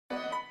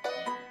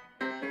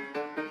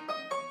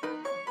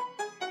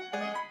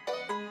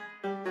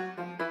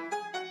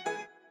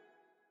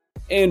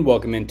And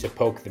welcome into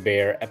Poke the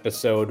Bear,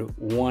 episode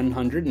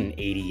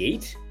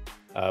 188,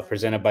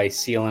 presented by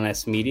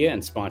CLNS Media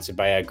and sponsored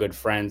by our good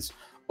friends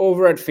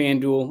over at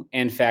FanDuel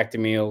and Factor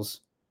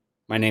Meals.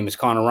 My name is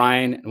Connor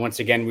Ryan, and once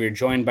again, we are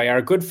joined by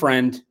our good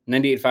friend,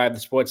 98.5 The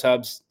Sports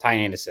Hub's Ty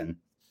Anderson.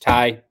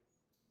 Ty,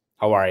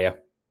 how are you?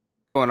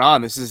 Going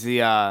on? This is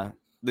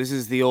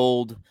the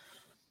old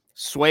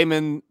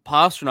Swayman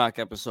Pasternak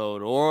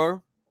episode,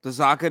 or the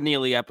Zaka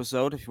Neely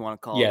episode, if you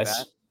want to call it that.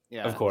 Yes, of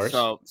Yeah. course.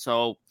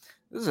 So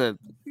this is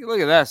look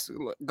at this,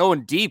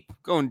 going deeper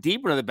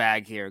into the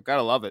bag here.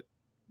 Gotta love it.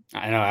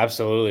 I know,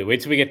 absolutely.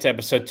 Wait till we get to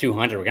episode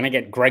 200. We're going to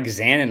get Greg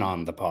Zanin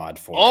on the pod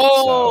for it.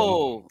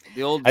 So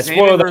The old I Xanon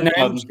spoiled it now.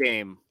 revenge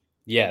game.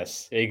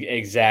 Yes,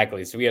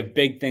 exactly. So we have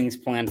big things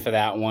planned for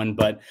that one,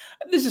 but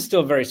this is still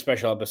a very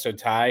special episode,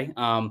 Ty.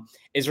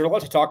 Is there a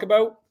lot to talk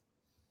about?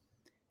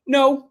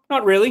 No,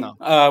 not really. No.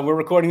 We're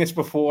recording this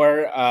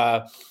before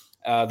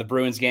the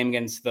Bruins game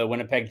against the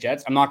Winnipeg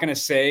Jets. I'm not going to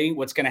say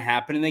what's going to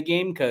happen in the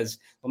game because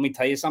let me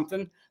tell you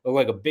something. I looked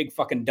like a big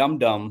fucking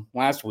dum-dum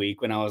last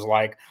week when I was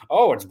like,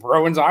 oh, it's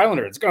Bruins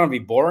Islander. It's going to be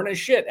boring as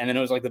shit. And then it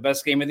was like the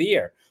best game of the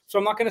year. So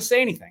I'm not going to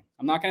say anything.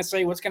 I'm not going to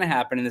say what's going to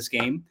happen in this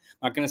game.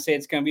 I'm not going to say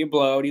it's going to be a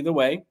blowout either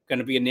way, going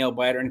to be a nail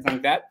bite or anything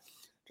like that.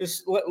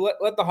 Just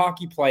let the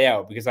hockey play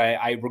out because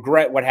I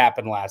regret what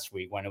happened last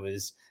week when it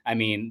was,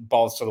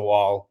 balls to the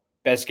wall.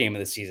 Best game of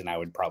the season, I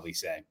would probably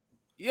say.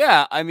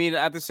 Yeah,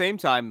 at the same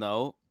time,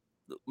 though,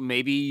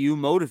 maybe you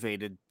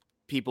motivated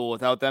people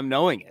without them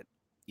knowing it.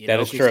 That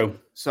is true.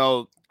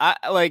 So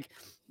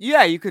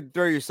you could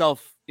throw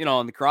yourself,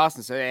 on the cross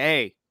and say,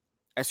 hey,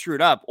 I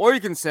screwed up. Or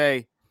you can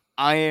say,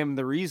 I am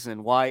the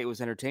reason why it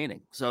was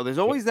entertaining. So there's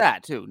always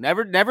that too.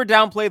 Never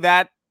downplay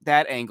that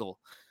angle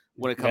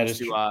when it comes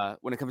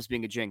to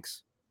being a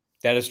jinx.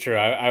 That is true.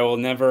 I will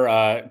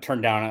never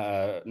turn down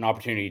an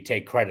opportunity to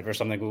take credit for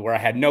something where I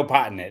had no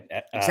part in it.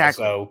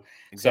 Exactly.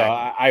 So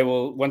I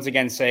will once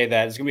again say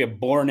that it's going to be a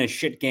boring as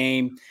shit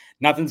game.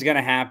 Nothing's going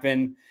to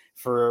happen.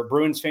 For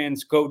Bruins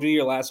fans, go do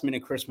your last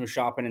minute Christmas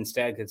shopping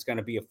instead. It's going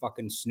to be a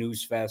fucking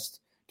snooze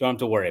fest. Don't have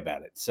to worry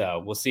about it.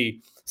 So we'll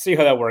see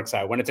how that works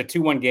out. When it's a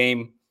 2-1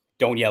 game,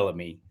 don't yell at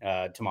me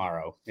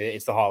tomorrow.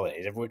 It's the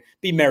holidays. Everyone,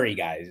 be merry,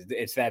 guys.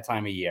 It's that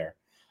time of year.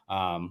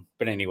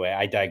 But anyway,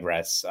 I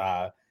digress.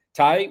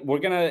 Ty, we're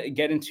going to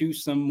get into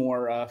some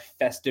more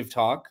festive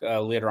talk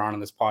later on in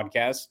this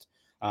podcast,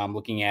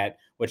 looking at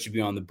what should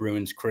be on the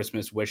Bruins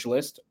Christmas wish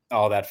list,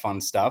 all that fun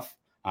stuff.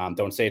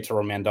 Don't say it to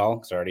Romandol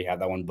because I already have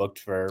that one booked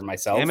for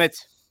myself. Damn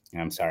it.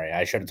 I'm sorry.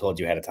 I should have told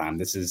you ahead of time.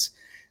 This is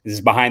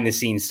behind the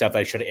scenes stuff that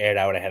I should have aired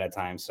out ahead of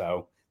time.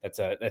 So that's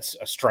a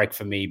strike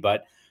for me.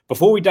 But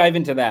before we dive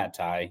into that,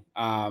 Ty,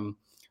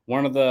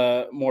 one of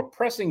the more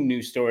pressing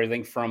news stories, I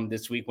think, from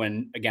this week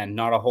when, again,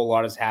 not a whole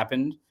lot has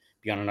happened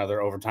beyond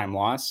another overtime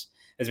loss,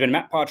 has been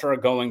Matt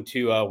Poitras going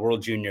to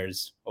World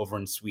Juniors over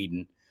in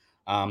Sweden.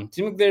 Seems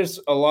like there's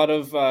a lot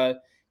of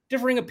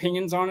differing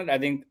opinions on it. I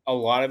think a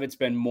lot of it's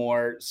been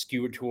more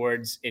skewed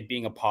towards it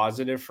being a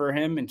positive for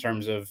him in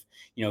terms of,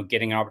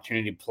 getting an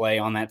opportunity to play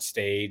on that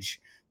stage,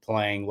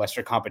 playing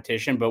lesser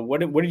competition. But what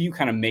did you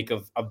kind of make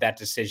of that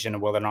decision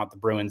of whether or not the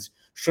Bruins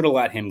should have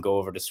let him go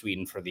over to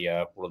Sweden for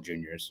the World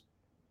Juniors?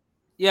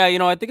 Yeah,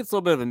 I think it's a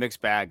little bit of a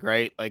mixed bag,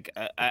 right? Like,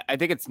 I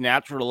think it's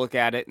natural to look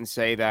at it and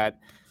say that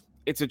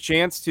it's a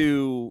chance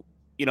to,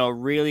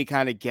 really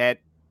kind of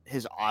get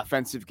his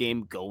offensive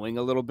game going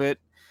a little bit.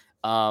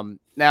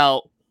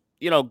 Now,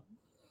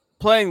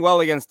 playing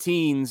well against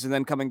teens and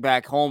then coming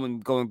back home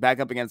and going back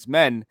up against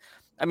men.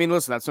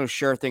 Listen, that's no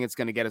sure thing it's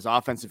going to get his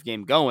offensive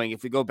game going.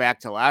 If we go back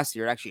to last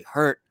year, it actually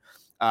hurt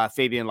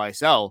Fabian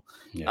Lysell,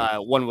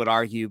 one would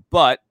argue.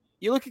 But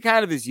you look at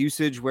kind of his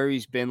usage, where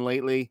he's been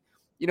lately.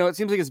 It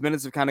seems like his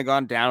minutes have kind of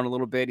gone down a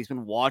little bit. He's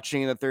been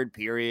watching in the third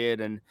period.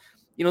 And,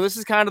 this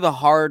is kind of the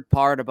hard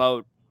part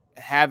about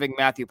having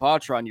Matthew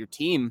Poitras on your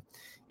team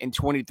in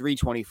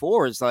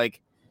 23-24 is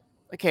like,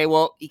 okay,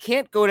 well, he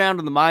can't go down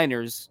to the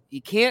minors. He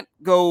can't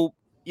go,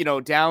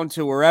 down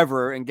to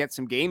wherever and get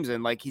some games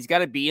in. Like, he's got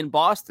to be in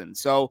Boston.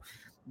 So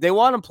they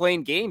want him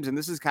playing games. And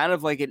this is kind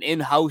of like an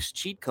in-house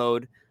cheat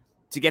code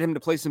to get him to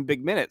play some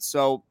big minutes.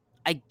 So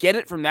I get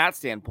it from that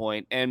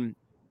standpoint. And,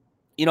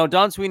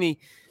 Don Sweeney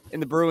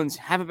and the Bruins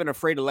haven't been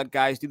afraid to let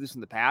guys do this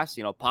in the past.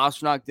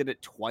 Pasternak did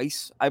it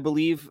twice, I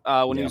believe,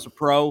 when he was a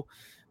pro.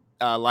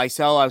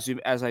 Lysell,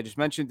 as I just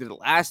mentioned, did it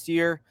last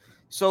year.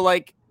 So,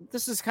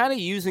 this is kind of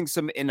using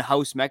some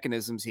in-house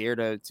mechanisms here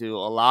to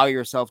allow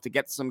yourself to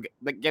get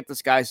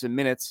this guy some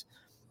minutes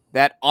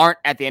that aren't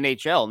at the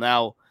NHL.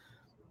 Now,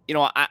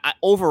 I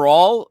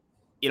overall,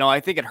 I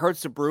think it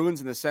hurts the Bruins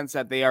in the sense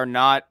that they are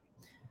not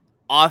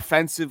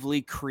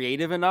offensively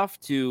creative enough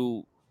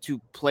to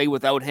play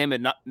without him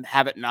and not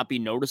have it not be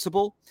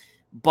noticeable.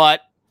 But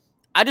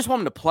I just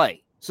want him to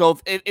play. So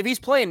if he's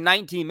playing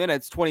 19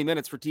 minutes, 20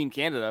 minutes for Team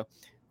Canada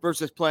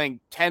versus playing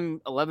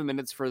 10, 11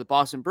 minutes for the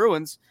Boston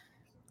Bruins,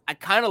 I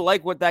kind of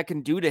like what that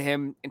can do to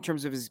him in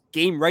terms of his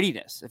game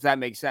readiness, if that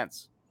makes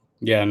sense.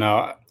 Yeah,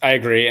 no, I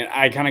agree. And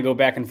I kind of go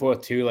back and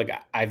forth too. Like,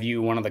 I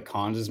view one of the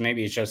cons is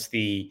maybe it's just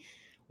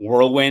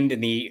whirlwind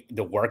and the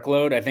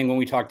workload. I think when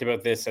we talked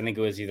about this, I think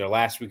it was either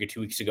last week or 2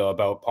 weeks ago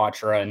about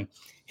Poitras and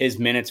his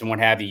minutes and what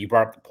have you. You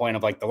brought up the point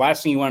of like the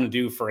last thing you want to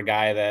do for a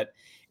guy that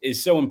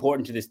is so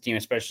important to this team,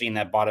 especially in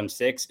that bottom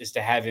six, is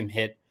to have him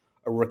hit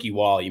a rookie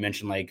wall. You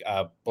mentioned like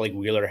Blake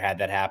Wheeler had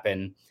that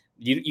happen.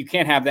 You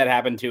can't have that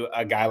happen to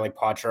a guy like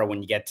Poitras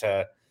when you get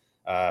to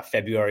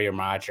February or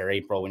March or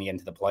April when you get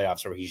into the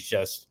playoffs where he's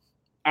just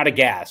out of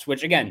gas,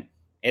 which again,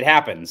 it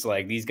happens.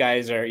 Like these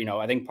guys are,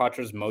 I think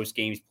Poitras's most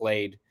games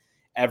played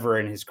ever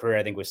in his career,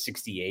 I think was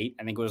 68.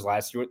 I think it was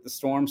last year with the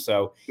Storm.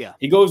 So yeah,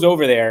 he goes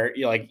over there,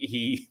 like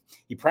he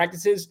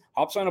practices,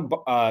 hops on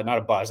not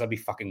a bus. That'd be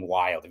fucking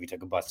wild if he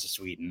took a bus to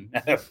Sweden.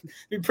 That'd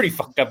be pretty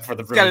fucked up for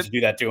the Bruins to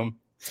do that to him.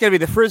 It's going to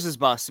be the Frizz's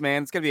bus,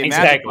 man. It's going to be a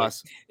Exactly. magic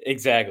bus.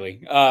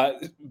 Exactly.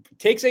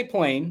 Takes a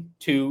plane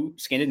to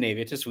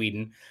Scandinavia, to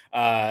Sweden,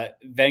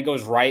 then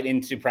goes right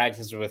into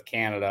practice with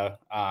Canada.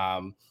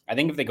 I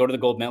think if they go to the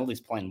gold medal,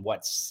 he's playing,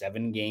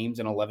 7 games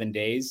in 11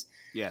 days?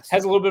 Yes.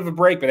 Has a little bit of a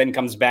break, but then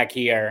comes back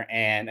here.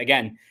 And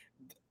again,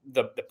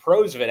 the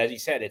pros of it, as you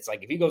said, it's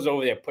like if he goes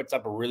over there, puts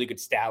up a really good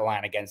stat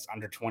line against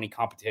under 20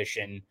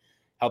 competition,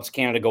 helps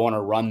Canada go on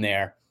a run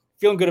there,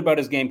 feeling good about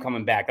his game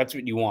coming back. That's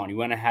what you want. You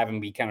want to have him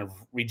be kind of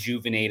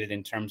rejuvenated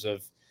in terms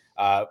of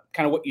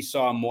kind of what you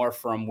saw more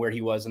from where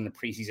he was in the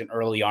preseason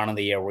early on in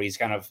the year, where he's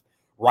kind of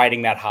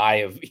riding that high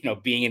of,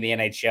 being in the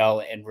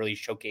NHL and really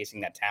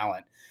showcasing that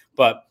talent.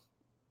 But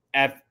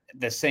at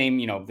the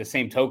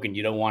same token,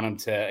 you don't want him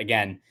to,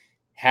 again,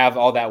 have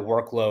all that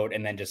workload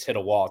and then just hit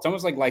a wall. It's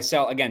almost like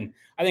Lysell. Again,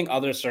 I think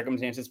other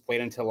circumstances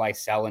played into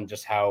Lysell and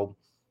just how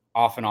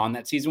off and on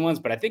that season was.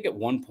 But I think at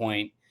one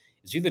point,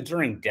 it's either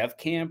during Dev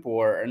Camp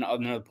or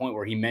another point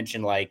where he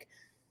mentioned like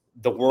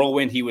the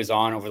whirlwind he was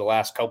on over the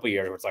last couple of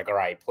years, where it's like, all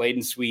right, played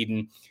in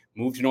Sweden,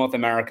 moved to North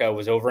America,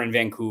 was over in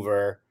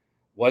Vancouver,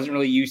 wasn't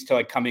really used to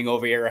like coming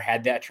over here,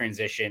 had that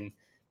transition,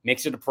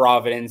 makes it to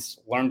Providence,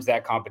 learns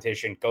that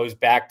competition, goes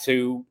back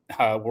to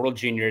World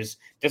Juniors,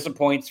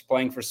 disappoints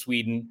playing for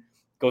Sweden,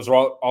 goes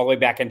all the way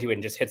back into it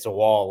and just hits a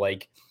wall.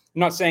 Like, I'm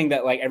not saying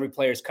that like every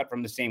player is cut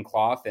from the same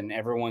cloth and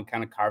everyone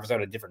kind of carves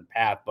out a different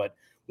path, but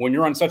when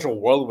you're on such a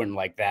whirlwind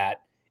like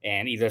that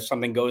and either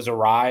something goes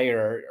awry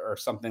or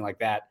something like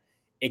that,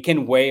 it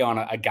can weigh on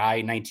a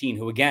guy 19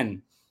 who,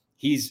 again,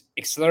 he's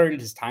accelerated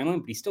his timeline,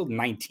 but he's still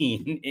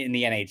 19 in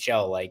the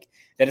NHL. Like,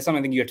 that is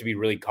something you have to be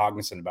really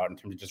cognizant about in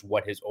terms of just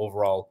what his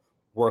overall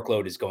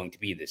workload is going to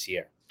be this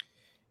year.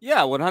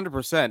 Yeah,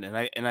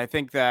 100%. And I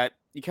think that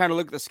you kind of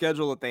look at the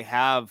schedule that they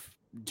have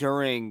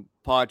during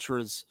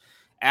Poitras's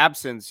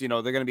absence. They're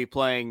going to be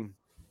playing.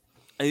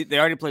 They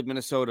already played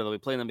Minnesota. They'll be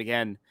playing them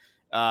again.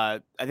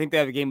 I think they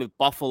have a game with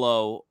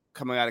Buffalo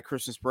coming out of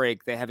Christmas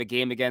break. They have a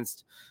game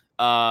against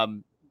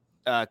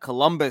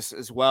Columbus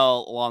as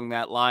well along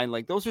that line.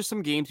 Like, those are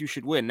some games you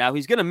should win. Now,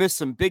 he's going to miss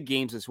some big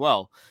games as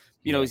well.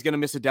 He's going to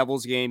miss a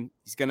Devils game.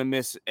 He's going to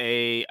miss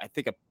I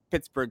think a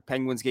Pittsburgh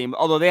Penguins game,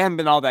 although they haven't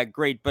been all that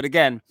great. But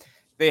again,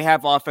 they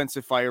have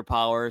offensive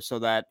firepower so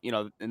that,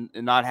 and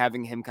not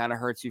having him kind of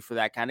hurts you for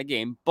that kind of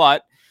game.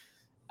 But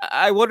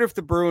I wonder if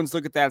the Bruins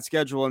look at that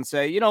schedule and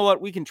say, you know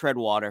what, we can tread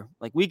water.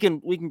 Like, we can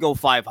go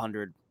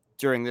 500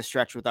 during this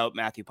stretch without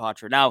Matthew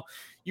Poitras. Now,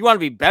 you want to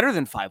be better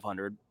than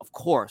 500, of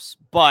course,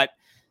 but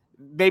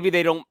maybe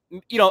they don't.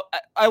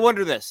 I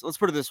wonder this. Let's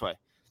put it this way.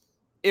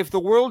 If the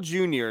World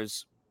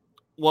Juniors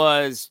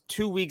was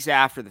 2 weeks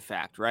after the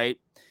fact, right,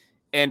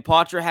 and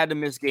Poitras had to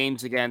miss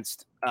games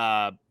against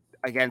the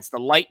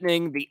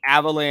Lightning, the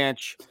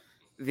Avalanche,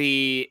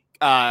 the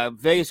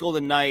Vegas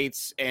Golden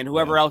Knights, and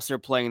whoever else they're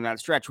playing in that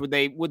stretch, would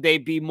they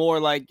be more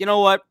like, you know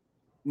what?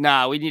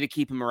 Nah, we need to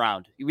keep him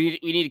around. We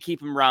need to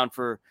keep him around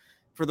for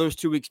those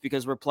 2 weeks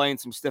because we're playing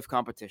some stiff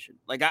competition.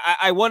 Like,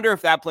 I wonder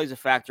if that plays a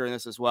factor in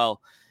this as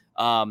well.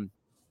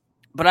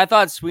 But I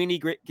thought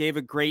Sweeney gave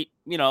a great,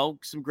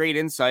 some great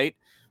insight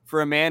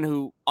for a man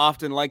who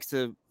often likes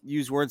to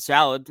use word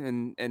salad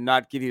and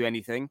not give you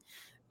anything.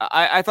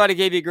 I thought he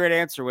gave you a great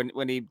answer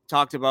when he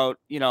talked about,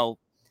 the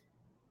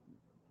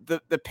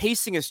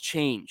pacing has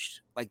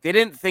changed. Like, they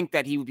didn't think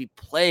that he would be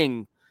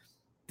playing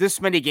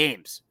this many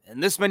games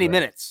and this many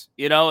minutes,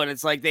 and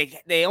it's like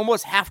they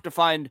almost have to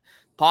find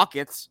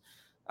pockets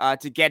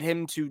to get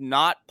him to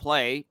not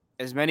play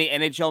as many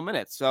NHL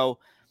minutes. So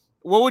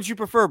what would you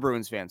prefer,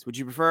 Bruins fans? Would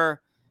you prefer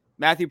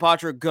Matthew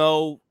Poitras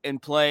go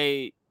and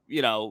play,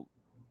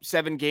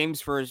 7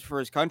 games for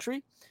his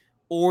country?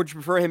 Or would you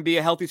prefer him be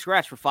a healthy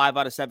scratch for 5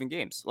 out of 7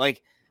 games?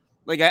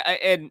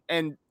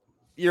 And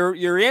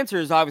your answer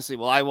is obviously,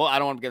 well, I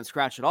don't want to get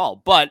scratched at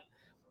all. But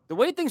the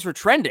way things were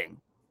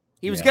trending,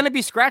 he was going to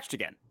be scratched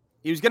again.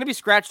 He was going to be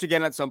scratched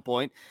again at some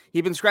point.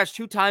 He'd been scratched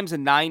 2 times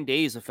in 9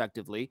 days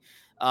effectively,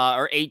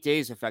 or 8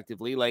 days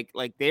effectively. Like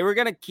they were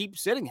going to keep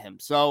sitting him.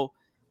 So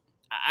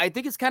I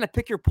think it's kind of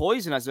pick your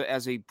poison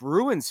as a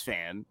Bruins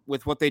fan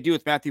with what they do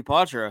with Matthew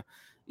Poitras,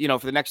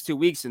 for the next 2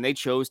 weeks, and they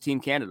chose Team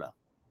Canada.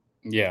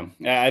 Yeah,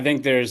 I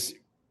think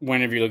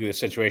whenever you look at the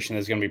situation,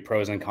 there's going to be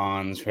pros and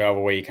cons, however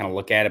way you kind of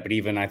look at it. But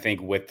even I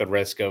think with the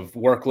risk of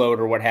workload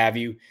or what have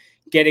you,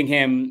 getting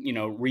him,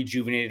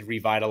 rejuvenated,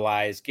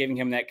 revitalized, giving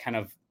him that kind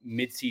of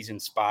midseason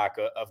Spock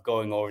of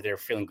going over there,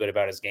 feeling good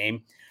about his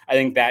game. I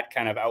think that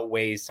kind of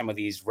outweighs some of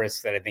these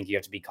risks that I think you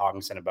have to be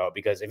cognizant about,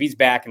 because if he's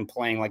back and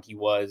playing like he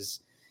was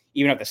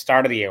even at the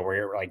start of the year,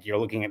 where you're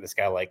looking at this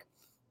guy like,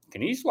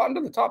 can he slot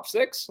into the top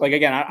 6? Like,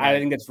 again, I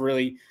think that's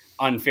really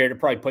unfair to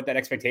probably put that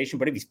expectation.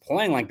 But if he's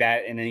playing like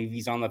that, and then if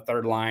he's on the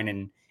third line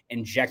and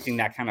injecting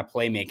that kind of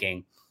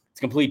playmaking, it's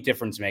a complete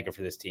difference maker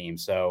for this team.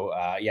 So,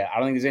 I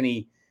don't think there's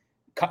any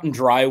cut and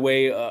dry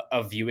way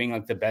of viewing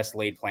like the best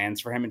laid plans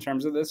for him in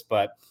terms of this.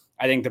 But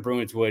I think the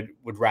Bruins would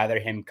rather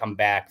him come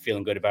back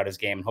feeling good about his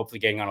game and hopefully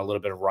getting on a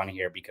little bit of run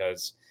here,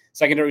 because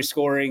secondary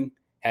scoring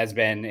has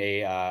been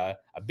a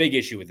big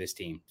issue with this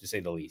team, to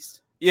say the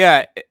least.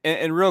 Yeah,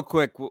 and real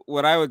quick,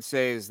 what I would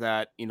say is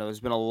that, there's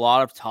been a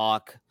lot of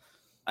talk,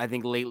 I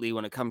think, lately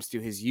when it comes to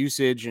his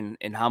usage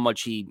and how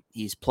much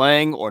he's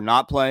playing or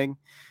not playing,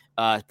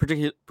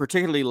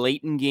 particularly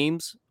late in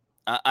games.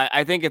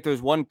 I think if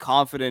there's one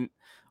confident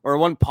or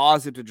one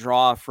positive to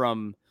draw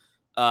from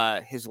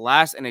his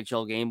last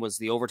NHL game was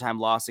the overtime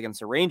loss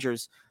against the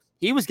Rangers.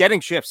 He was getting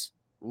shifts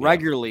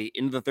regularly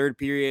into the third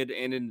period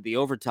and into the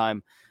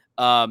overtime.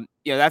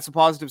 That's a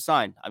positive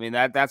sign. I mean,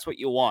 that's what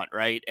you want,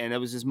 right? And it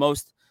was his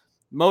most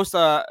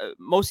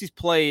he's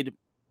played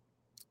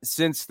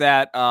since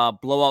that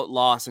blowout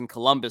loss in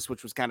Columbus,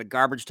 which was kind of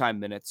garbage time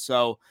minutes.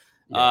 So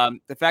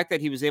the fact that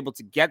he was able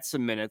to get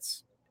some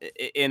minutes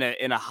in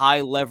a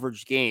high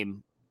leverage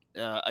game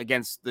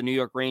against the New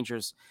York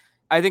Rangers,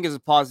 I think is a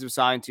positive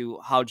sign to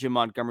how Jim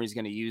Montgomery is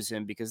going to use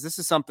him, because this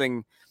is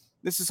something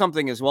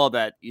as well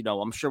that,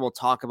 I'm sure we'll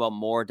talk about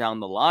more down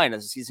the line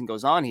as the season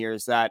goes on here,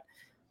 is that,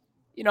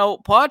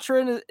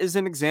 Poitras is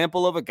an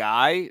example of a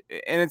guy,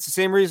 and it's the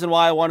same reason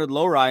why I wanted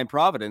Lowry in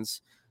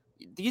Providence.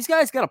 These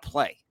guys got to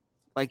play.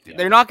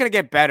 They're not going to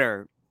get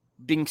better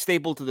being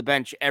stapled to the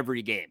bench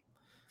every game,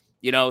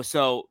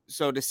 So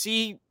to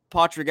see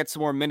Poitras get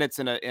some more minutes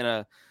in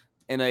a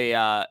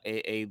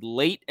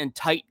late and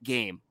tight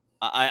game,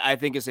 I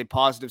think is a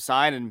positive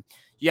sign, and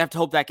you have to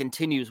hope that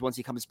continues once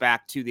he comes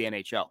back to the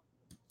NHL.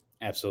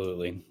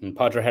 Absolutely. And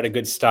Poitras had a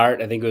good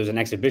start. I think it was an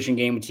exhibition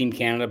game with Team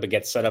Canada, but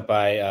gets set up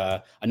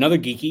by another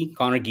Geekie,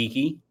 Connor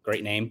Geekie.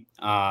 Great name.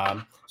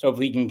 So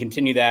hopefully he can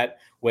continue that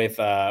with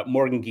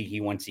Morgan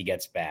Geekie once he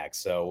gets back.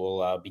 So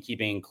we'll be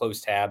keeping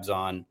close tabs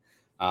on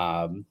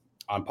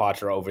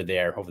Poitras over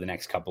there over the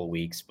next couple of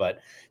weeks. But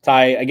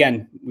Ty,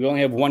 again, we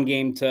only have one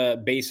game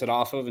to base it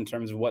off of in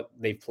terms of what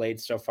they've played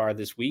so far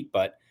this week,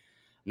 but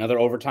another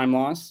overtime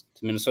loss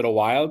to Minnesota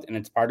Wild, and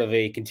it's part of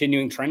a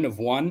continuing trend of,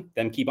 one,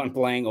 them keep on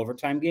playing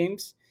overtime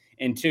games,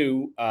 and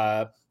two,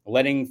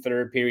 letting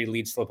third period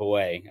leads slip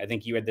away. I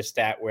think you had the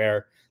stat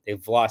where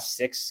they've lost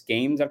 6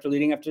 games after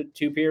leading up to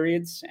 2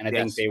 periods, and I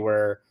think they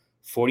were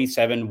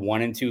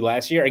 47-1-2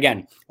 last year.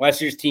 Again, last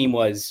year's team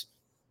was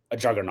a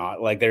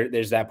juggernaut.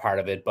 There's that part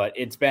of it, but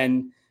it's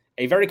been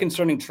a very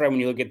concerning trend when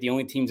you look at the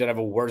only teams that have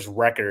a worse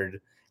record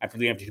after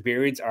leading up to 2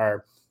 periods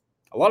are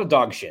a lot of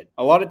dog shit.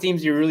 A lot of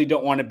teams you really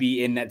don't want to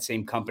be in that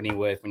same company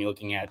with when you're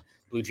looking at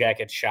Blue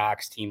Jackets,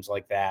 Sharks, teams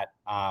like that.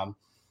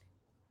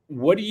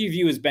 What do you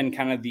view as been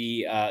kind of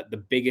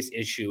the biggest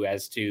issue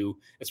as to,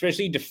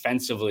 especially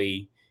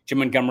defensively, Jim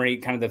Montgomery,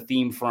 kind of the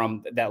theme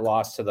from that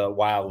loss to the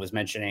Wild was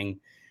mentioning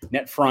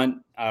net front,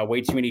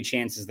 way too many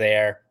chances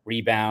there,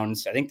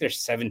 rebounds. I think they're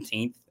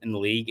 17th in the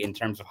league in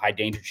terms of high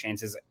danger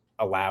chances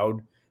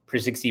allowed per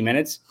 60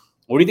 minutes.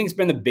 What do you think has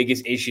been the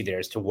biggest issue there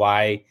as to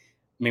why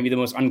maybe the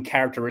most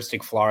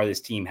uncharacteristic flaw of this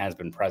team has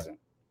been present?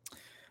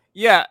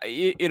 Yeah,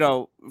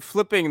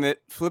 flipping it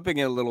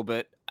a little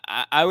bit,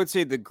 I would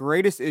say the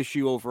greatest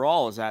issue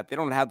overall is that they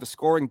don't have the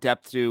scoring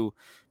depth to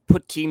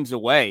put teams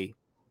away.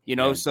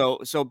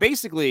 So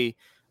basically,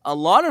 a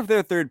lot of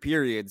their third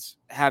periods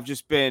have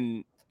just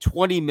been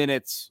 20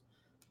 minutes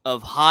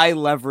of high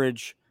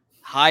leverage,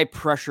 high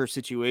pressure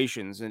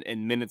situations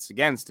and minutes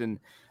against. And,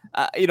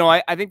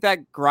 I think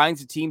that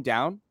grinds the team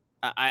down.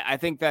 I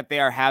think that they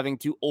are having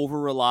to over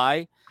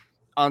rely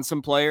on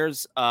some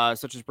players,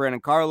 such as Brandon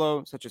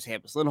Carlo, such as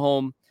Hampus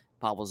Lindholm,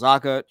 Pavel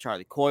Zacha,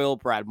 Charlie Coyle,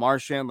 Brad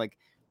Marchand.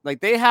 Like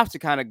they have to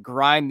kind of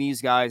grind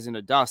these guys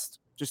into dust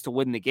just to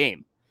win the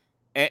game.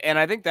 And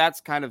I think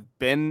that's kind of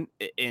been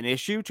an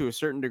issue to a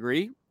certain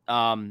degree.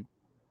 I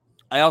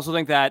also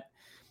think that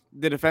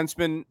the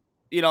defensemen,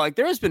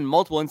 there has been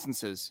multiple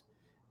instances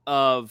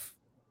of,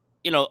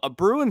 a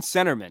Bruins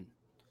centerman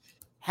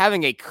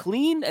having a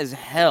clean as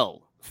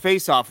hell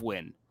face-off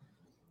win,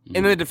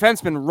 and the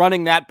defenseman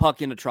running that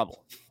puck into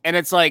trouble. And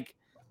it's like,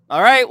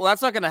 all right, well,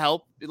 that's not going to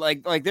help.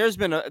 Like there's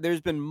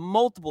been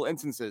multiple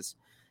instances,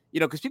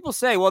 because people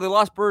say, well, they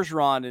lost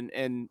Bergeron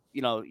and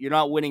you're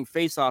not winning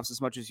face-offs as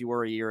much as you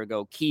were a year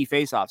ago, key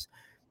face-offs.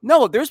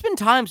 No, there's been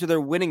times where they're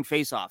winning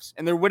face-offs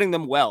and they're winning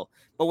them well.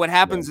 But what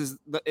happens is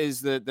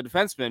the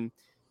defenseman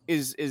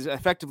is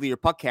effectively your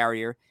puck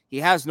carrier. He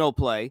has no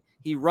play.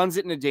 He runs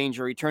it into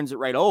danger. He turns it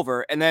right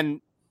over. And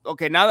then,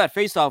 okay, now that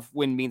face-off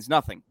win means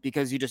nothing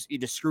because you just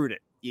screwed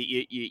it.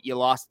 You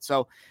lost it.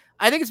 So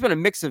I think it's been a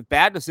mix of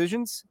bad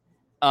decisions,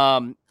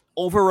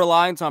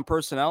 over-reliance on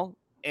personnel,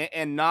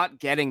 and not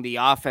getting the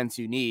offense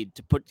you need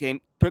to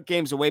put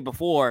games away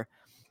before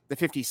the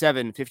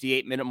 57,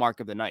 58-minute mark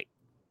of the night.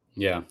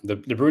 Yeah, the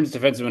Bruins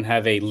defensemen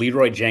have a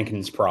Leroy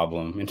Jenkins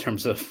problem in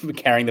terms of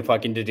carrying the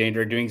puck into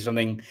danger, doing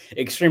something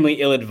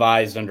extremely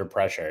ill-advised under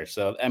pressure.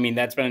 So, I mean,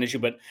 that's been an issue.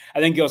 But I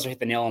think you also hit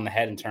the nail on the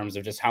head in terms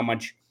of just how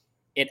much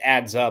it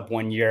adds up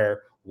when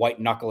you're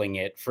white-knuckling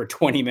it for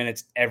 20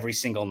 minutes every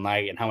single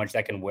night and how much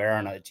that can wear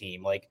on a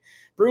team. Like,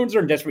 Bruins are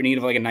in desperate need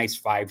of like a nice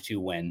 5-2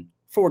 win,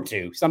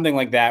 4-2, something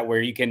like that,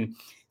 where you can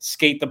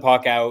skate the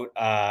puck out,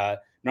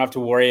 not have to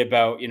worry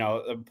about,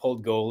 a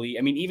pulled goalie.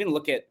 I mean, even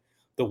look at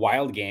the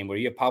Wild game where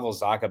you have Pavel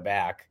Zacha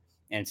back,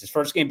 and it's his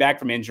first game back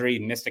from injury. He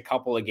missed a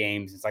couple of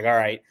games. It's like, all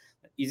right,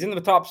 he's in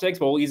the top 6,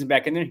 but we'll ease him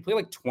back in there. He played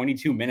like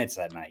 22 minutes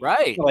that night,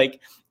 right?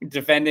 Like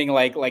defending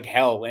like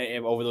hell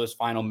over those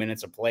final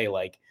minutes of play.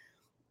 Like,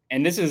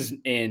 and this is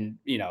in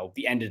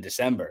the end of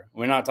December.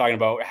 We're not talking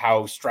about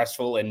how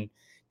stressful and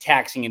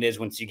taxing it is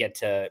once you get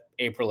to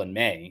April and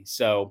May.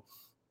 So,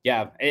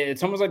 yeah,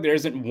 it's almost like there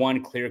isn't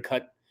one clear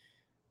cut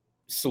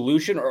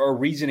solution or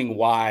reasoning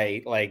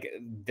why like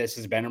this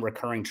has been a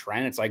recurring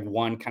trend. It's like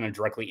one kind of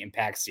directly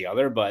impacts the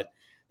other, but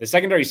the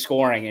secondary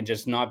scoring and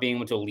just not being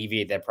able to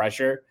alleviate that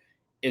pressure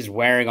is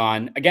wearing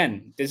on.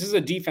 Again, this is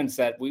a defense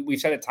that we've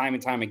said it time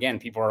and time again.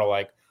 People are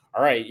like,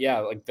 all right, yeah,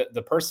 like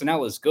the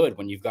personnel is good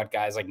when you've got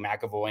guys like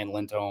McAvoy and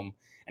Lindholm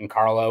and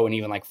Carlo and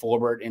even like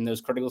Forbert in those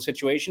critical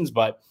situations,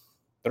 but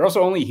they're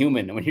also only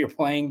human. And when you're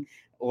playing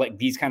like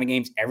these kind of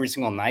games every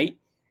single night,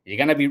 you're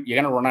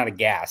gonna run out of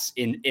gas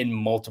in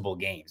multiple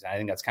games. And I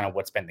think that's kind of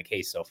what's been the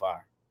case so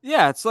far.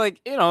 Yeah, it's like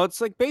it's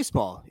like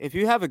baseball. If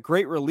you have a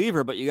great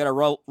reliever, but you got to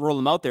roll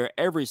him out there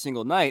every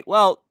single night,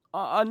 well,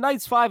 on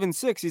nights 5 and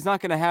 6, he's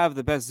not going to have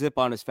the best zip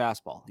on his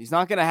fastball. He's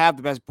not going to have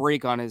the best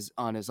break on his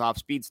off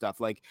speed stuff.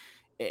 Like,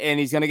 and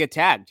he's going to get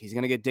tagged. He's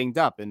going to get dinged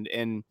up,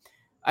 and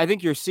I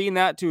think you're seeing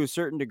that to a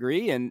certain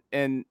degree.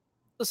 And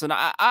listen,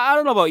 I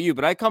don't know about you,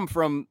 but I come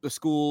from the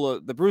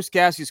school, the Bruce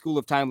Cassidy school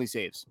of timely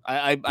saves.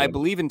 I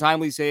believe in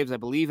timely saves. I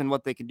believe in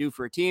what they can do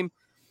for a team.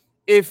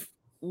 If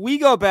we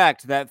go back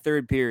to that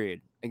third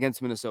period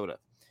against Minnesota,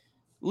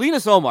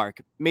 Linus Ullmark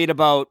made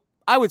about,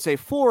 I would say,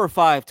 4 or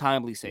 5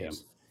 timely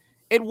saves.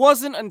 Yeah. It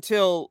wasn't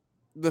until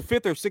the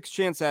 5th or 6th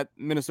chance that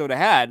Minnesota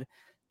had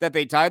that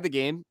they tied the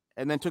game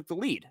and then took the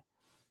lead.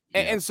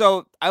 Yeah. And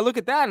so I look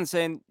at that and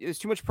saying there's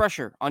too much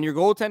pressure on your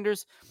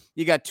goaltenders.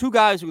 You got 2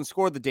 guys who can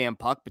score the damn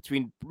puck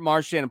between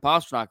Marchand and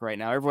Pastrnak right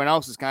now. Everyone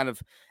else is kind of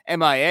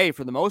MIA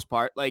for the most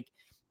part. Like,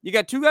 you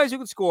got 2 guys who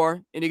can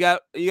score, and you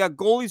got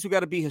goalies who got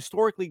to be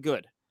historically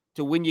good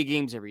to win you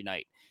games every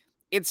night.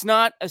 It's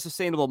not a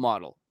sustainable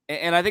model.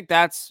 And I think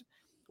that's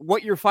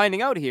what you're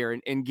finding out here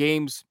in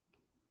games,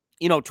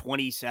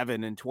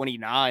 27 and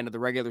 29 of the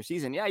regular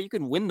season. Yeah, you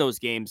can win those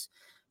games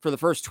for the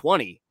first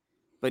 20.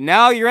 But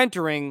now you're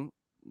entering,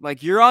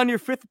 like, you're on your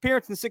 5th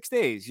appearance in 6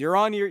 days. You're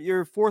on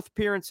your 4th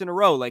appearance in a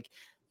row. Like,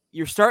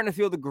 you're starting to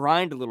feel the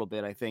grind a little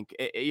bit, I think,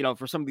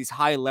 for some of these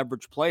high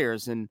leverage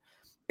players. And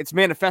it's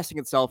manifesting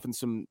itself in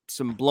some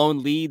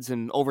blown leads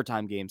and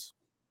overtime games.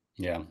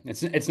 Yeah,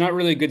 it's not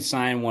really a good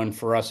sign one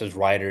for us as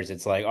writers.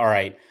 It's like, all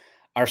right,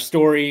 our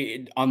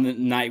story on the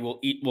night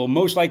will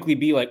most likely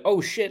be like,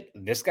 oh shit,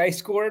 this guy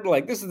scored.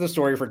 Like, this is the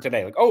story for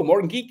today. Like, oh,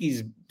 Morgan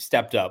Geeky's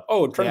stepped up.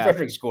 Oh, Trent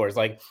Frederick scores.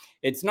 Like,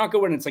 it's not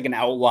good when it's like an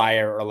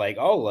outlier or like,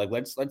 oh, like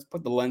let's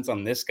put the lens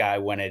on this guy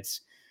when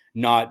it's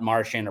not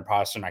Marchand or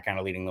Pastrnak kind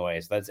of leading the way.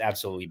 So that's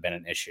absolutely been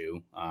an issue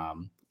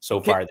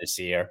so far this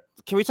year.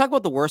 Can we talk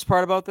about the worst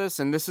part about this?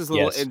 And this is a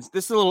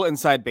little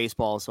inside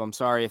baseball, so I'm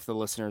sorry if the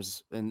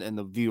listeners and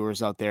the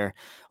viewers out there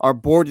are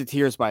bored to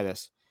tears by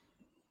this.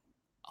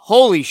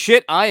 Holy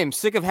shit, I am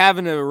sick of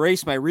having to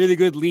erase my really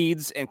good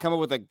leads and come up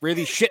with a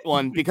really shit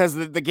one because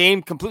the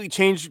game completely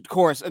changed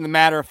course in the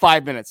matter of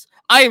 5 minutes.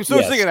 I am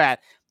so sick of that.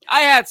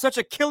 I had such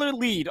a killer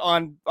lead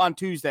on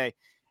Tuesday,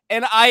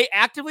 and I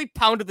actively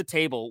pounded the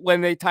table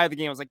when they tied the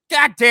game. I was like,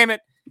 God damn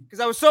it, because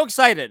I was so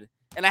excited,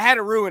 and I had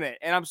to ruin it,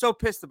 and I'm so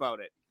pissed about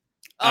it.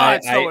 Oh,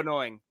 it's so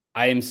annoying.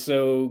 I am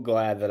so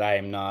glad that I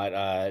am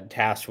not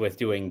tasked with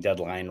doing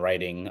deadline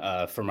writing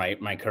for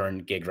my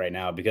current gig right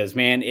now, because,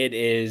 man, it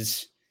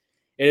is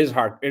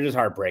hard. It is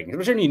heartbreaking,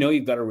 especially when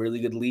you've got a really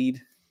good lead.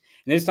 And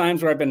there's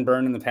times where I've been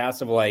burned in the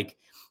past of like,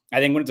 I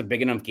think when it's a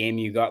big enough game,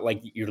 you got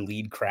like your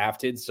lead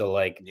crafted. So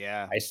like,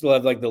 yeah, I still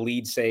have like the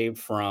lead saved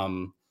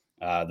from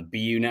the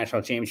BU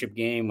national championship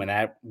game when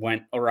that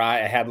went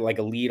awry. I had like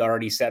a lead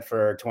already set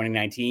for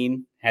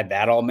 2019. Had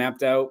that all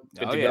mapped out,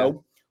 good to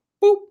go.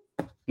 Boop.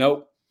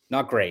 Nope,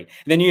 not great.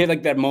 And then you had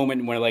like that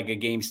moment where like a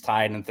game's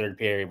tied in the third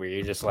period where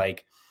you're just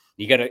like,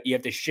 you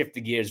have to shift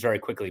the gears very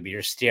quickly, but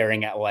you're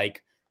staring at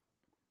like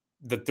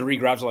the 3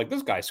 grabs are like,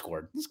 this guy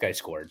scored.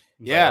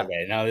 Yeah. Like,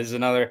 okay, now there's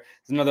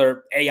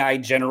another AI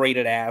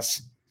generated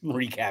ass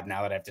recap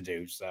now that I have to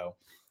do. So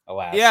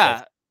alas.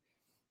 Yeah.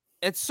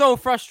 It's so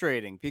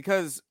frustrating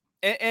because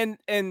and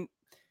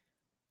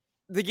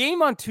the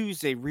game on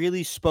Tuesday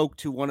really spoke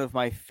to one of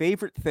my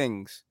favorite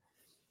things,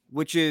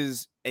 which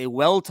is a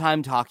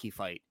well-timed hockey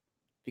fight,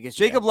 because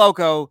Jacob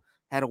Loco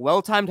had a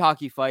well-timed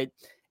hockey fight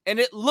and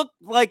it looked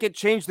like it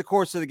changed the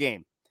course of the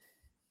game.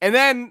 And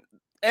then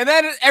And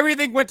then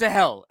everything went to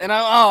hell. And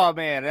I'm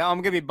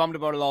going to be bummed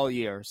about it all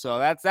year. So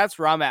that's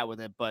where I'm at with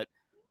it. But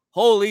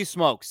holy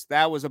smokes,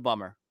 that was a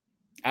bummer.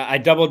 I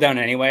doubled down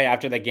anyway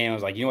after that game. I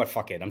was like, you know what,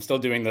 fuck it. I'm still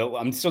doing the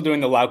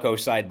Lauco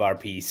sidebar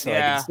piece. Like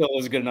it still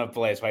was a good enough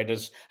play. So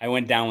I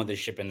went down with the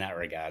ship in that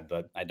regard,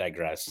 but I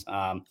digress.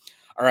 All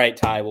right,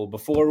 Ty. Well,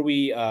 before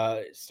we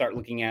start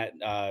looking at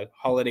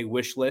holiday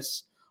wish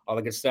lists, all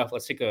the good stuff,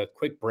 let's take a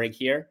quick break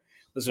here.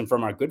 Listen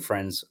from our good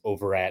friends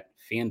over at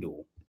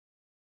FanDuel.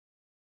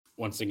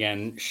 Once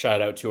again,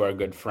 shout out to our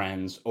good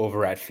friends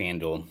over at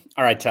FanDuel.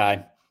 All right,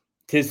 Ty.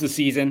 'Tis the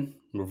season.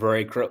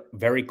 We're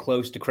very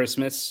close to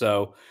Christmas,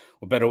 so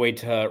what better way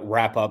to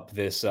wrap up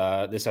this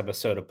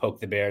episode of Poke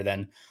the Bear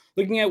than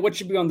looking at what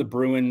should be on the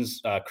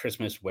Bruins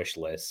Christmas wish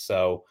list.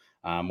 So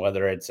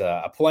whether it's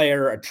a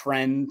player, a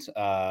trend,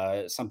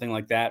 something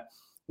like that,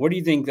 what do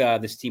you think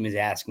this team is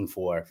asking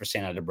for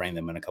Santa to bring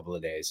them in a couple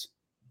of days?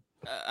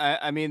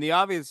 I mean, the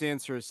obvious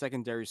answer is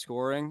secondary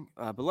scoring,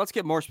 but let's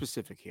get more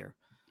specific here.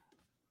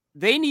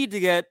 They need to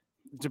get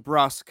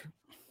DeBrusk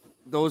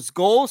those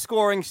goal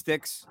scoring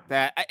sticks.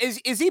 That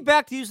is he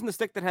back to using the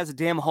stick that has a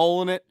damn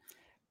hole in it?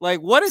 Like,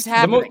 what is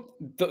happening?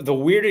 The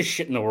weirdest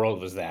shit in the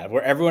world was that,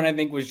 where everyone I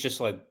think was just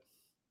like,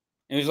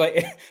 it was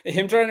like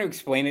him trying to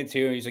explain it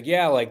to him. He's like,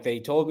 yeah, like they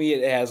told me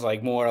it has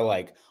like more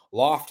like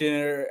loft in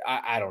it.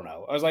 I don't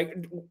know. I was like,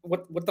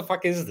 what the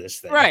fuck is this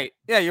thing? Right?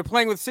 Yeah, you're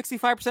playing with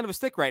 65% of a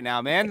stick right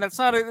now, man. That's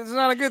not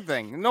a good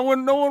thing. No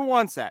one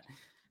wants that.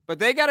 But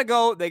they gotta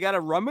go. They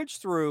gotta rummage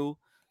through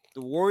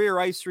the Warrior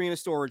Ice Arena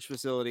storage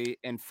facility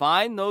and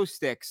find those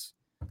sticks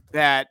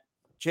that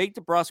Jake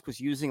DeBrusk was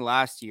using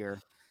last year,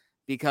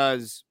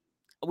 because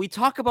we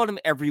talk about him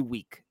every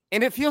week.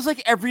 And it feels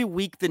like every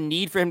week the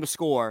need for him to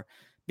score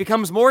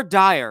becomes more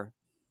dire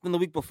than the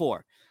week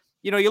before.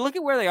 You know, you look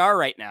at where they are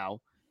right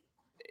now.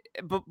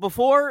 But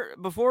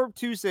before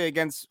Tuesday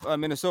against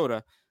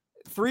Minnesota,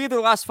 3 of their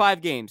last 5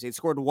 games, they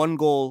scored 1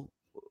 goal.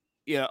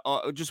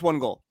 Just 1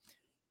 goal.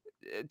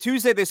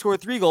 Tuesday, they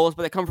scored 3 goals,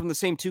 but they come from the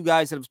same 2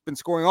 guys that have been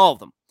scoring all of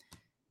them.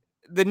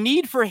 The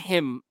need for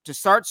him to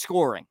start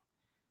scoring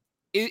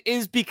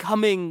is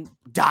becoming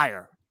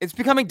dire. It's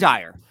becoming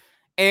dire.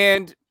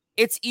 And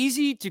it's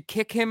easy to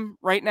kick him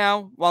right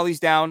now while he's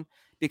down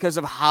because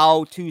of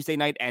how Tuesday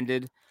night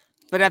ended.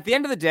 But at the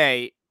end of the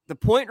day, the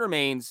point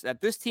remains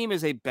that this team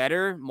is a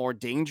better, more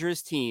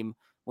dangerous team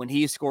when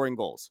he's scoring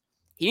goals.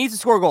 He needs to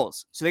score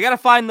goals. So they got to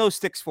find those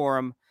sticks for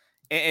him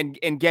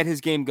and get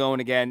his game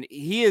going again.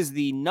 He is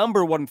the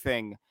number one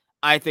thing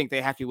I think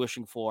they have to be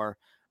wishing for.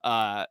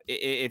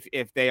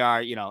 If they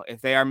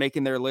are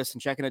making their list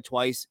and checking it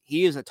twice,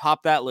 he is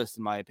atop that list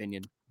in my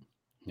opinion.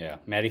 Yeah,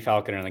 Matty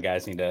Falconer and the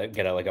guys need to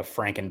get like a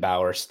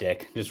Frankenbauer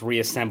stick, just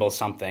reassemble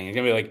something. It's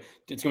gonna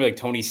be like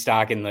Tony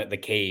Stark in the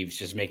caves,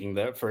 just making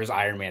for his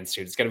Iron Man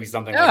suit. It's gonna be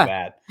something like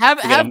that.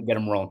 Get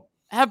him rolling.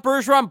 Have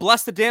Bergeron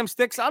bless the damn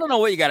sticks. I don't know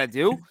what you got to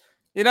do.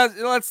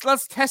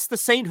 Let's test the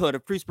sainthood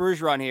of Priest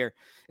Bergeron here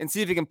and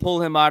see if we can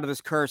pull him out of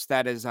this curse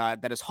that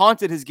has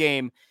haunted his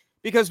game.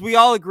 Because we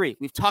all agree,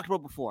 we've talked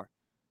about before,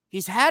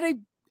 he's had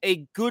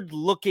a good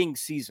looking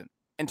season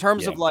in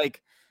terms of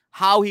like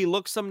how he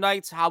looks some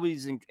nights, how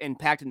he's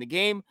impacting the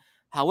game.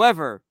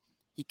 However,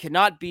 he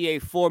cannot be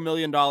a $4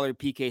 million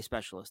PK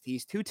specialist.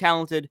 He's too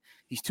talented.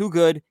 He's too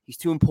good. He's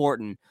too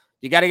important.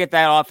 You got to get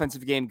that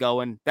offensive game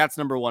going. That's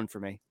number 1 for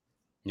me.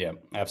 Yeah,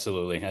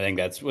 absolutely. I think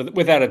that's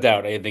without a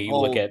doubt. I think you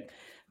look at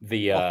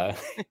the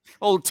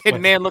old Tin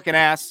Man looking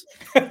ass.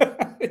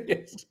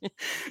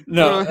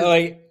 No,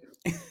 like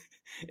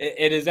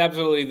it is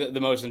absolutely the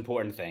most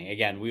important thing.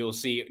 Again, we will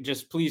see.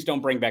 Just please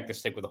don't bring back the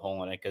stick with a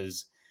hole in it,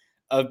 because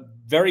a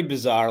very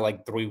bizarre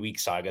 3-week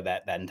saga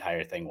that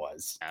entire thing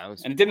was, and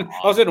it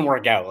didn't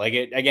work out. Like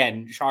it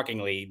again,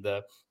 shockingly,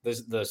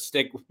 the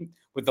stick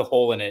with the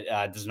hole in it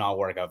does not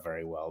work out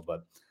very well.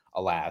 But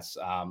alas,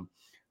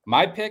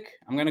 my pick,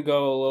 I'm gonna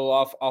go a little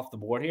off the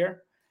board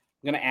here.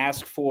 I'm gonna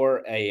ask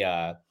for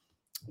the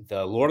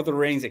Lord of the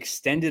Rings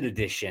extended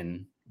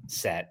edition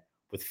set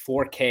with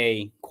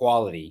 4K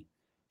quality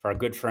for our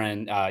good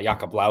friend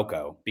Jakub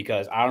Lauko,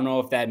 because I don't know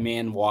if that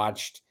man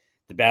watched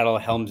the Battle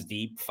of Helm's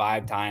Deep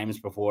 5 times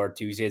before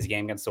Tuesday's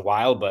game against the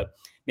Wild, but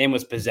man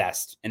was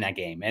possessed in that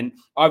game. And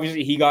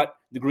obviously he got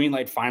the green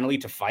light finally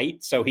to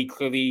fight, so he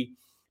clearly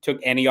took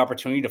any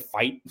opportunity to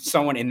fight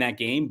someone in that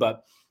game.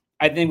 But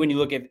I think when you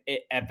look at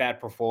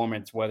that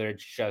performance, whether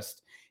it's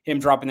just him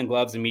dropping the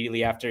gloves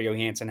immediately after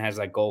Johansson has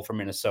that goal for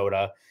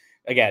Minnesota,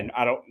 again,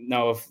 I don't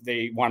know if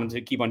they want him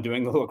to keep on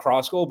doing the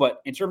lacrosse goal, but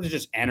in terms of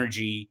just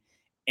energy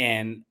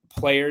and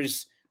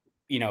players,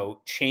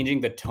 changing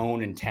the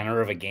tone and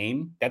tenor of a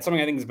game, that's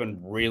something I think has been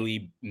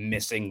really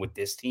missing with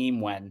this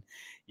team, when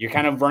you're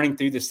kind of running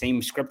through the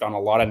same script on a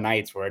lot of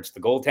nights where it's the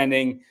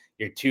goaltending,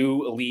 your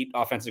 2 elite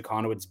offensive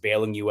conduits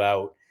bailing you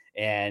out,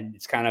 and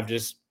it's kind of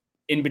just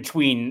in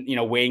between,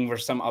 waiting for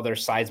some other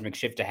seismic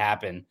shift to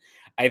happen.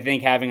 I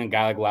think having a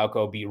guy like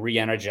Lauko be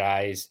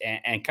re-energized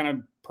and kind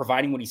of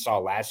providing what he saw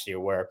last year,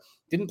 where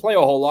didn't play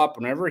a whole lot,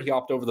 but whenever he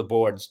hopped over the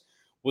boards,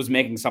 was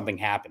making something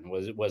happen,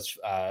 was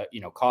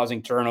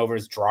causing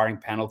turnovers, drawing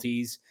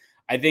penalties.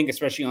 I think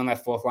especially on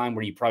that fourth line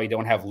where you probably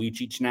don't have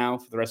Lucic now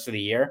for the rest of the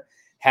year,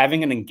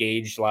 having an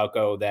engaged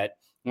Lauko that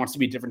wants to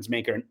be a difference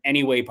maker in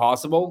any way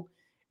possible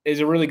is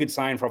a really good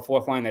sign for a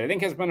fourth line that I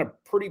think has been a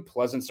pretty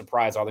pleasant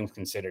surprise, all things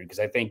considered, because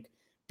I think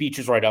Beach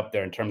is right up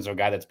there in terms of a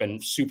guy that's been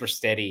super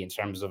steady in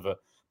terms of a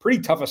pretty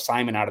tough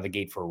assignment out of the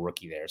gate for a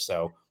rookie there.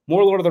 So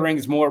more Lord of the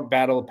Rings, more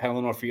Battle of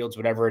Pelennor Fields,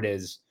 whatever it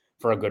is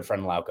for a good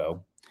friend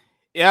Lauko.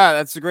 Yeah,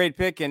 that's a great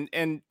pick.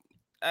 And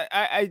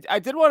I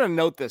did want to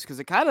note this because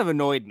it kind of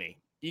annoyed me.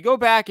 You go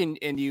back and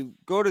you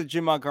go to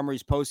Jim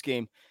Montgomery's post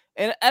game,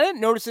 and I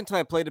didn't notice it until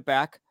I played it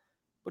back.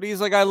 But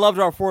he's like, I loved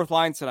our fourth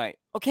line tonight.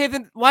 Okay,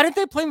 then why didn't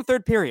they play in the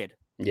third period?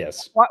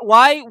 Yes.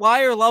 Why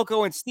are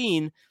Lauko and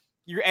Steen,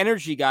 your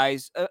energy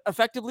guys,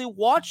 effectively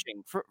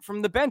watching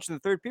from the bench in the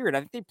third period? I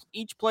think they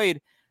each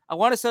played, I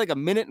want to say, like a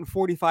minute and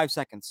 45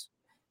 seconds.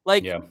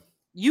 Like,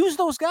 use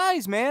those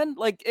guys, man.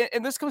 Like,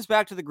 and this comes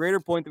back to the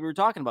greater point that we were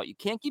talking about. You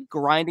can't keep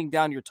grinding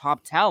down your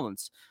top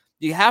talents.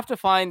 You have to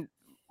find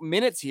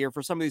minutes here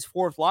for some of these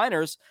fourth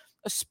liners,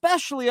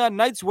 especially on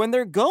nights when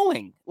they're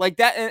going like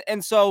that.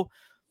 And so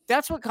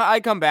that's what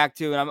I come back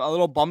to. And I'm a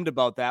little bummed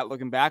about that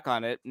looking back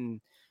on it. And,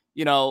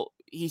 you know,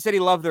 he said he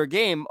loved their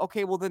game.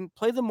 Okay, well then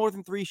play them more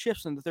than 3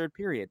 shifts in the third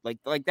period.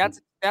 Like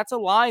that's a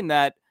line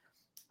that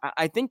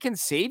I think can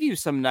save you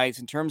some nights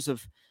in terms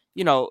of,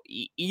 you know,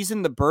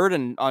 easing the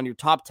burden on your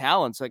top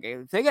talents. Like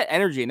if they got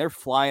energy and they're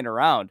flying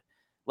around,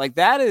 like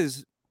that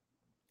is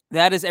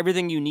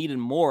everything you need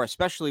and more,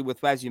 especially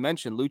with, as you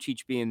mentioned,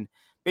 Lucic being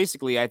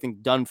basically, I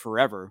think, done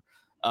forever.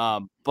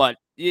 But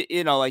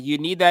you know, like you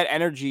need that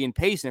energy and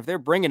pace. And if they're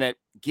bringing it,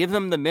 give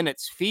them the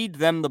minutes, feed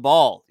them the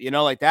ball, you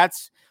know, like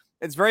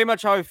it's very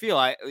much how I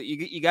feel.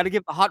 You got to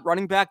give the hot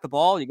running back the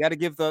ball. You got to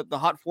give the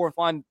hot fourth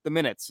line the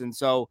minutes. And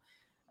so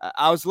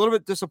I was a little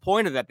bit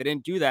disappointed that they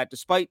didn't do that,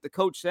 despite the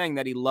coach saying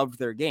that he loved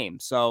their game.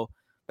 So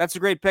that's a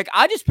great pick.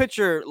 I just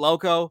picture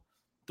Lauko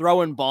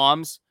throwing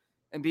bombs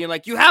and being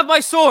like, "You have my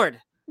sword."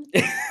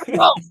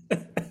 Oh,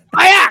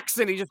 my axe,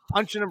 and he's just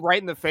punching him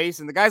right in the face.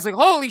 And the guy's like,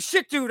 "Holy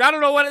shit, dude! I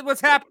don't know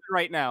what's happening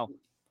right now."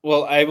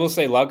 Well, I will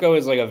say Lauko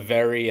is like a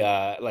very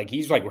like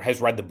he's like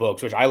has read the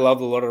books, which I love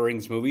the Lord of the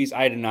Rings movies.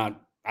 I did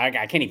not. I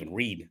can't even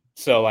read.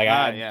 So like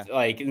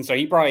and so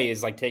he probably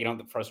is like taking out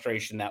the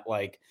frustration that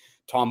like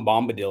Tom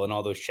Bombadil and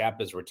all those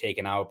chapters were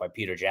taken out by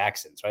Peter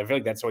Jackson. So I feel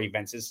like that's how he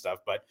vents his stuff.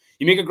 But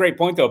you make a great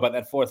point though about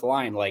that fourth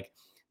line. Like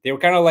they were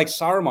kind of like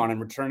Saruman in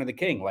Return of the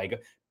King. Like a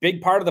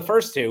big part of the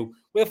first two.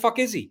 Where the fuck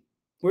is he?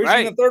 Where's he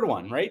in the third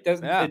one? Right?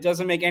 It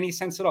doesn't make any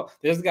sense at all.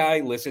 There's a guy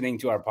listening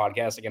to our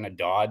podcast like in a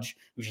Dodge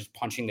who's just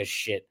punching the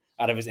shit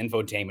out of his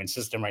infotainment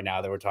system right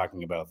now that we're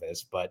talking about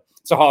this. But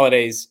it's the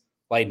holidays.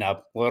 Lighten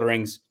up. Lord of the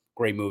Rings.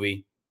 Great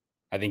movie.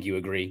 I think you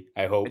agree.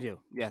 I hope. I do.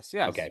 Yes.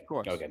 Okay. Of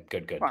course. Okay.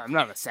 Good. Well, I'm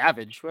not a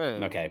savage.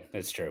 Okay.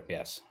 That's true.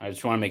 Yes. I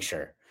just want to make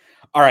sure.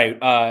 All right.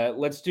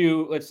 Let's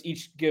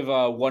each give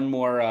one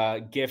more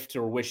gift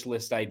or wish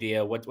list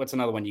idea. What's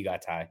another one you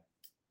got, Ty?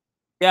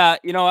 Yeah,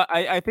 you know,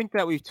 I think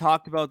that we've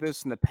talked about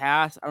this in the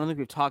past. I don't think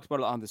we've talked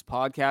about it on this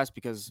podcast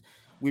because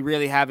we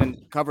really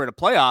haven't covered a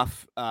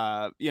playoff,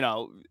 you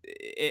know,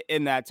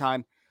 in that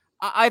time.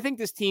 I think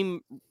this team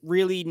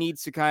really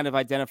needs to kind of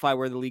identify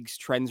where the league's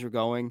trends are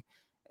going.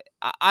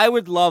 I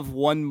would love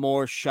one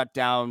more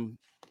shutdown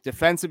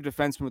defensive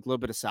defenseman with a little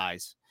bit of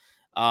size.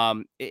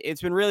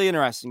 It's been really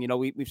interesting. You know,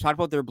 we've talked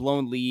about their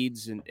blown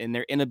leads and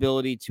their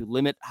inability to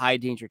limit high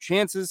danger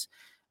chances.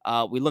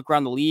 We look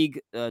around the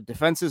league,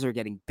 defenses are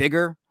getting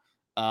bigger.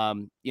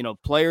 You know,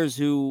 players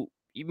who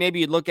maybe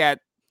you'd look at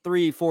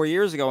 3-4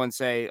 years ago and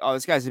say, oh,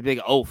 this guy's a big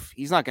oaf.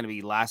 He's not going to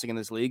be lasting in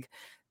this league.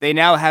 They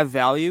now have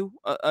value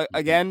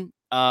again.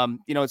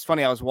 You know, it's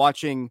funny. I was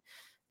watching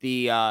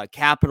the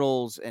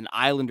Capitals and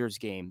Islanders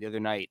game the other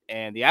night,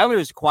 and the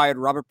Islanders acquired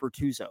Robert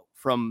Bortuzzo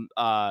from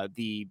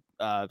the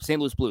St.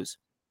 Louis Blues.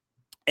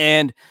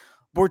 And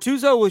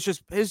Bortuzzo was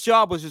his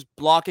job was just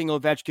blocking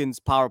Ovechkin's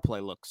power play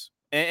looks.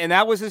 And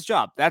that was his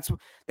job. That's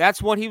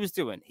what he was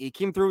doing. He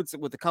came through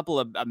with a couple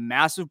of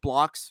massive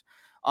blocks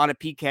on a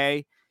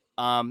PK.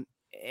 And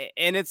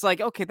it's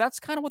like, okay, that's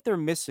kind of what they're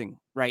missing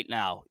right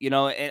now. You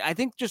know, and I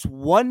think just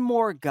one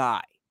more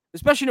guy,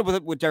 especially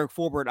with Derek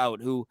Forbort out,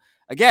 who,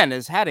 again,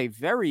 has had a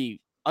very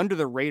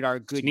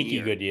under-the-radar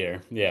sneaky good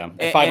year. Yeah,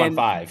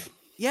 5-on-5.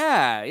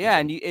 Yeah.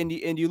 And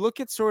you look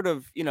at sort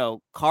of, you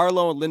know,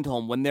 Carlo and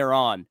Lindholm when they're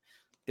on,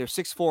 they're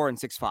 6'4" and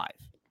 6'5".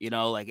 You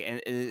know, like,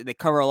 and they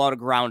cover a lot of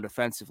ground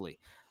defensively.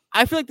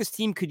 I feel like this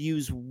team could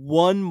use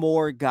one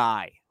more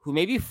guy who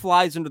maybe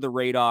flies under the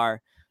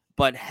radar,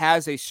 but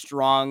has a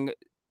strong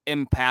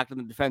impact in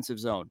the defensive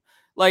zone.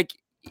 Like,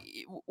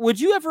 would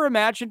you ever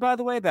imagine, by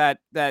the way, that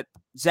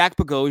Zach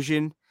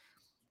Bogosian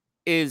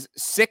is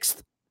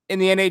 6th in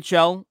the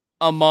NHL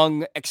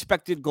among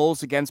expected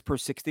goals against per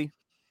 60?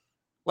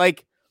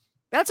 Like,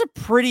 that's a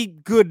pretty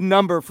good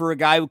number for a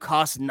guy who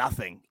costs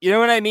nothing. You know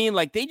what I mean?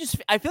 Like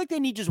I feel like they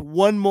need just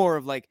one more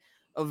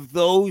of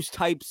those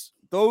types,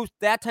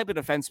 that type of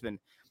defenseman.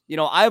 You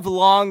know, I've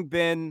long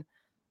been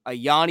a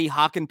Yanni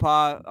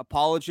Hakanpää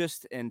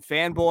apologist and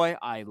fanboy.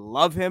 I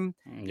love him.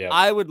 Yep.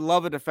 I would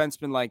love a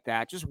defenseman like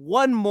that. Just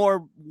one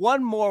more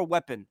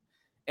weapon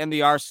and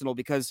the arsenal,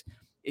 because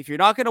if you're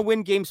not going to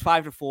win games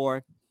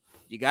 5-4,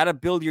 you got to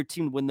build your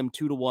team to win them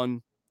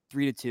 2-1,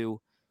 3-2.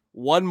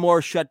 One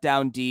more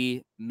shutdown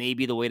D may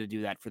be the way to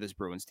do that for this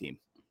Bruins team.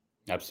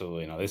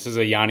 Absolutely. No, this is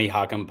a Yanni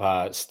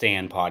Hakanpää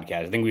Stan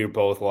podcast. I think we were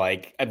both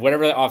like, at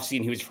whatever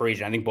offseason he was free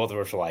agent, I think both of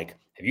us were like,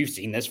 have you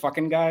seen this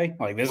fucking guy?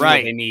 Like, this is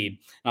what they need.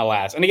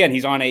 Alas. And again,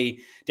 he's on a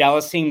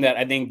Dallas team that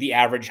I think the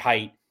average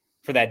height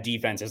for that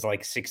defense is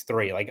like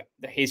 6'3". Like,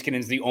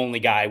 Heiskanen's the only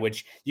guy,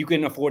 which you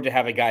can afford to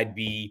have a guy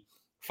be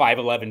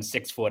 5'11",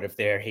 6 foot if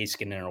they're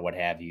Heiskanen or what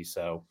have you.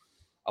 So,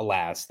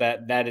 alas,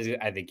 that is,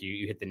 I think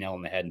you hit the nail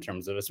on the head in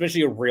terms of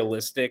especially a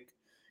realistic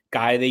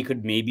guy they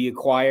could maybe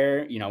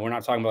acquire. You know, we're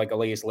not talking about like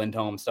Elias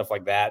Lindholm, stuff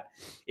like that.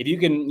 If you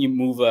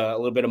move a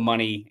little bit of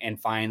money and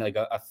find like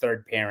a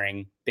third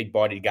pairing, big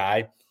bodied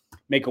guy,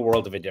 make a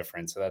world of a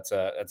difference. So that's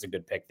a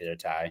good pick there,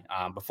 Ty.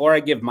 Before I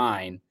give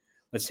mine,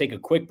 let's take a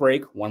quick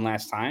break one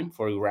last time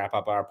before we wrap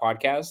up our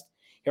podcast.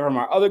 Here from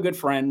our other good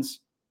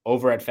friends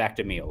over at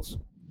Factor Meals.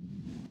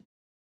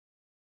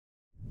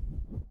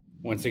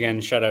 Once again,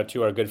 shout out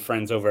to our good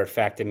friends over at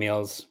Factor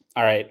Meals.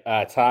 All right,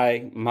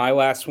 Ty, my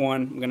last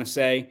one, I'm going to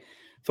say,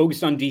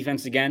 focused on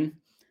defense again.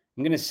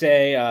 I'm going to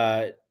say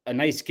a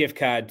nice gift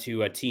card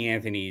to T.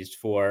 Anthony's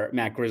for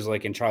Matt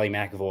Grzelcyk and Charlie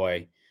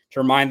McAvoy to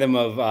remind them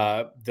of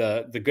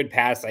the good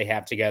past they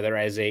have together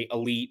as a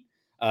elite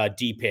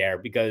D pair,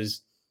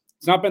 because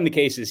it's not been the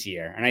case this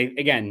year.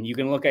 And you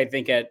can look, I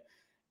think, at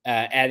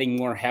adding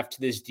more heft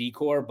to this D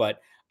core,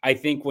 but I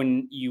think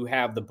when you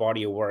have the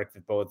body of work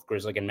that both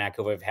Grzelcyk and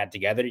McAvoy have had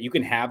together, you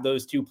can have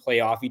those two play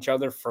off each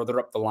other further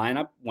up the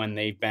lineup when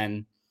they've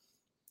been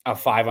a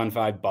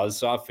 5-on-5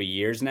 buzzsaw for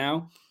years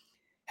now.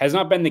 Has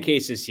not been the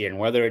case this year. And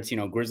whether it's,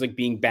 Grzelcyk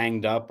being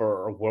banged up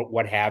or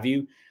what have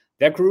you,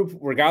 that group,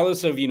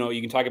 regardless of, you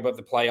can talk about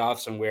the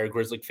playoffs and where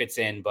Grzelcyk fits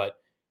in, but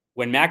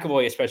when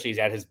McAvoy especially is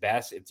at his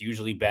best, it's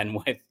usually been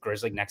with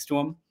Grzelcyk next to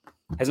him.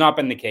 Has not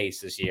been the case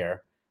this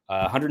year.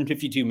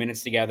 152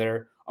 minutes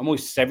together,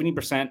 almost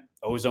 70%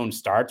 ozone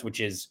starts, which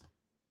is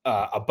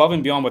above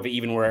and beyond what they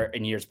even were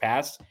in years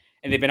past.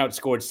 And they've been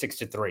outscored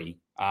 6-3.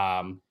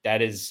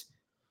 That is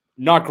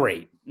not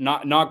great.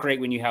 Not great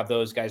when you have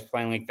those guys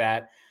playing like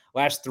that.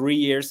 Last 3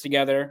 years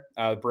together,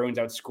 Bruins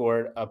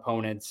outscored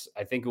opponents.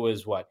 I think it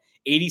was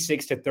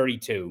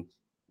 86-32,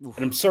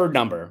 an absurd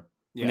number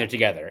when they're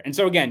together. And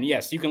so again,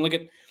 yes, you can look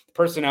at the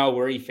personnel,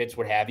 where he fits,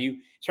 what have you. In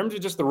terms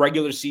of just the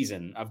regular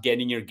season of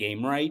getting your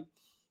game right,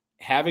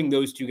 having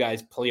those two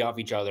guys play off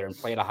each other and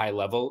play at a high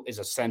level is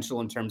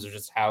essential in terms of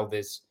just how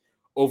this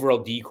overall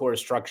D core is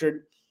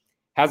structured.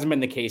 Hasn't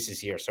been the case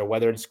this year. So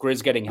whether it's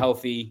Grizz getting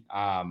healthy,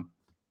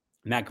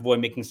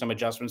 McAvoy making some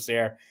adjustments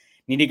there,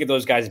 need to get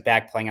those guys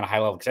back playing at a high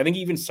level. Because I think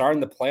even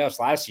starting the playoffs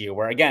last year,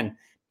 where again,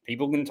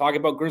 people can talk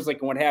about Grzelcyk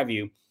and what have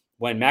you,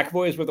 when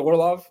McAvoy was with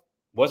Orlov,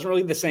 wasn't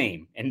really the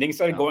same. And things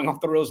started going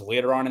off the rails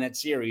later on in that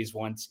series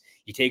once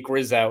you take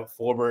Grizz out.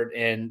 Forbort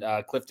and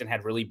Clifton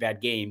had really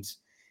bad games.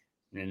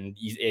 And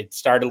it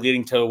started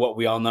leading to what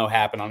we all know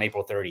happened on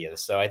April 30th.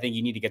 So I think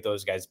you need to get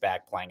those guys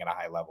back playing at a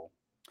high level.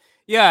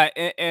 Yeah,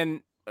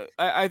 and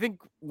I think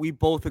we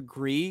both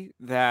agree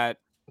that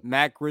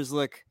Matt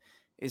Grzelcyk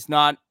is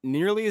not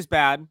nearly as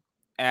bad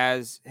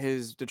as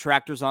his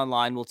detractors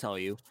online will tell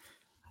you.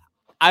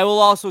 I will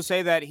also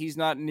say that he's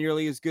not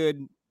nearly as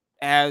good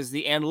as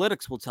the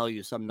analytics will tell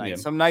you some nights.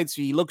 Yeah. Some nights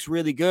he looks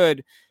really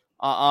good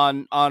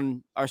on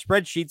our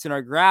spreadsheets and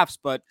our graphs,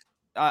 but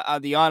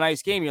the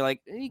on-ice game, you're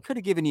like, he could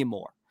have given you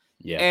more.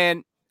 Yeah.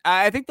 And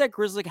I think that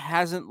Grzelcyk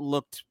hasn't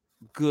looked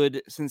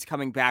good since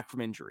coming back from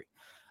injury.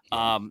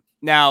 Yeah.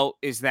 Now,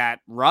 is that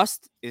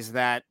rust? Is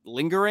that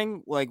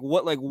lingering?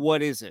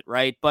 What is it,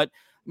 right? But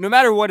no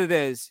matter what it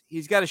is,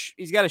 he's got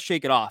to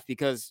shake it off,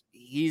 because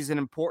he's an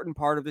important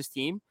part of this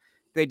team.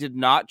 They did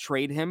not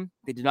trade him.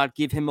 They did not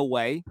give him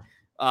away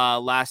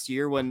last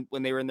year when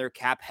they were in their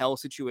cap hell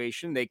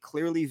situation. They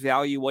clearly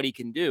value what he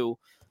can do.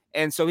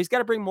 And so he's got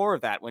to bring more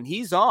of that when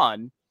he's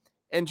on.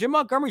 And Jim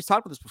Montgomery's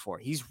talked about this before.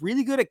 He's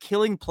really good at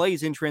killing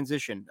plays in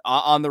transition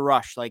on the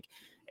rush,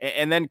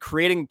 and then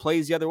creating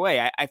plays the other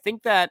way. I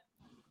think that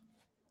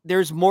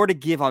there's more to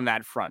give on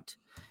that front.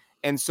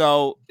 And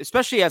so,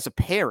 especially as a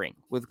pairing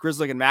with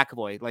Grzelcyk and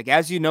McAvoy,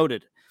 as you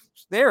noted,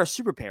 they're a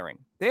super pairing.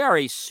 They are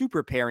a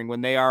super pairing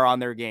when they are on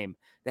their game.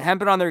 They haven't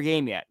been on their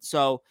game yet.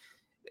 So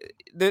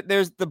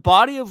there's the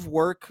body of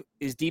work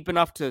is deep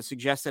enough to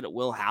suggest that it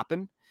will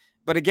happen.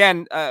 But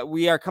again,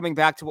 we are coming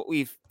back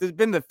to there's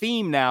been the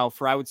theme now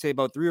for, I would say,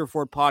 about 3 or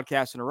 4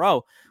 podcasts in a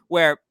row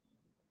where,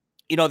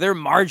 their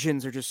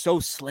margins are just so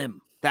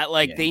slim that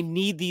they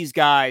need these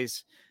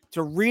guys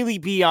to really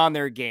be on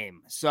their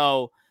game.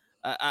 So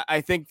I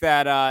think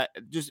that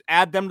just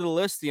add them to the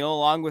list,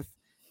 along with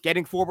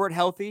getting Forbort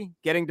healthy,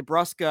 getting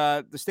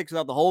DeBrusk the sticks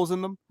without the holes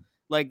in them.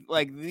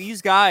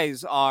 These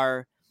guys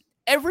are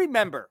every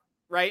member,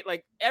 right?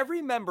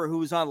 Every member who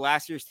was on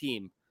last year's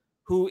team,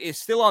 who is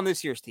still on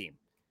this year's team,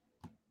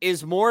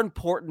 is more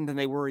important than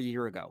they were a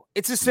year ago.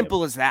 It's as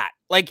simple as that.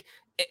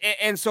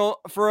 And so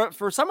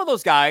for some of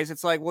those guys,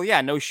 it's well,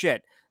 yeah, no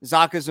shit.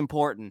 Zacha's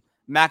important.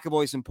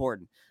 McAvoy's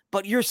important.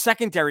 But your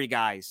secondary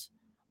guys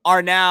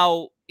are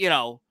now,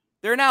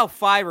 they're now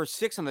 5 or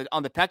 6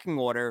 on the pecking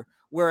order,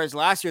 whereas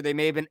last year they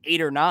may have been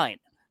 8 or 9.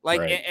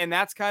 Like, right. and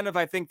that's kind of,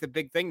 I think, the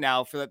big thing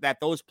now for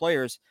that those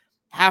players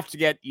have to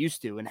get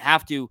used to and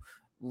have to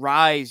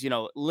rise,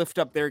 lift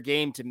up their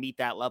game to meet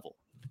that level.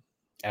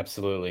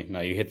 Absolutely.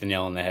 No, you hit the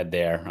nail on the head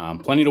there.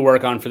 Plenty to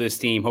work on for this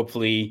team.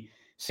 Hopefully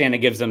Santa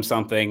gives them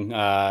something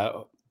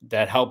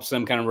that helps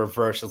them kind of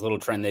reverse this little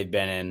trend they've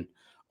been in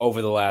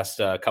over the last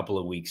couple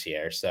of weeks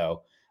here.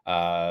 So,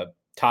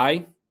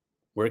 Ty,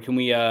 where can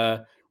we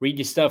read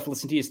your stuff,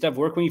 listen to your stuff?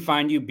 Where can we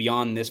find you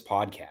beyond this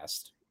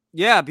podcast?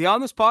 Yeah,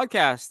 beyond this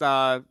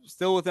podcast,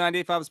 still with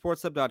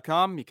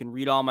 985sportshub.com. You can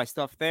read all my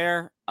stuff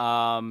there.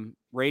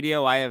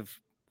 Radio, I have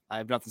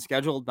nothing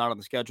scheduled, not on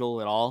the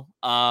schedule at all.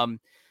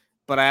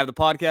 But I have the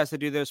podcast I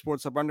do there,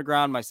 Sports Hub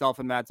Underground, myself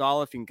and Matt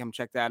Zolliff. You can come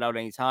check that out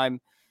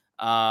anytime.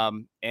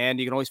 And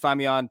you can always find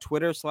me on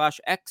Twitter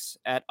 /X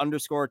at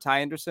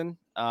 _Ty Anderson.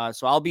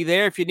 So I'll be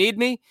there if you need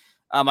me.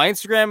 My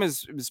Instagram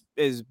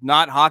is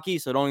not hockey,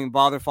 so don't even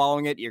bother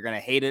following it. You're going to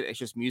hate it. It's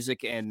just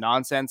music and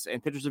nonsense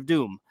and pictures of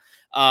doom.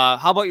 How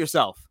about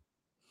yourself?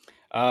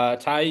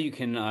 Ty, you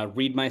can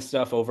read my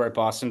stuff over at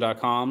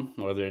boston.com,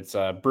 whether it's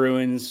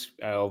Bruins.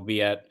 I'll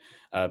be at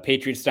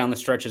Patriots down the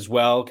stretch as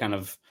well, kind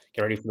of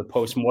get ready for the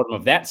post-mortem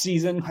of that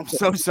season. I'm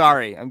so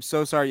sorry.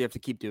 You have to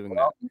keep doing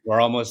that. We're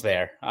almost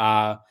there.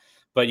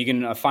 But you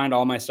can find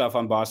all my stuff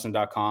on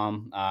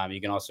boston.com.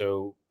 You can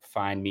also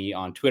find me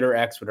on Twitter,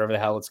 X, whatever the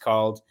hell it's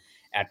called,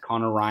 at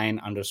Connor Ryan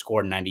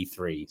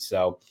 _93.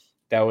 So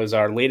that was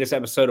our latest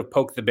episode of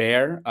Poke the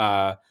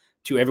Bear.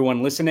 To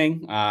everyone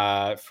listening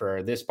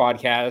for this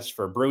podcast,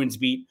 for Bruins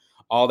Beat,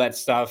 all that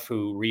stuff,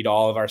 who read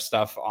all of our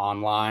stuff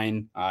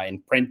online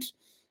in print,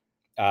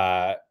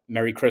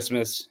 Merry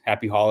Christmas,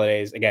 Happy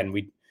Holidays. Again,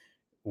 we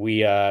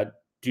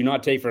do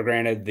not take for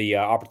granted the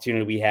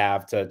opportunity we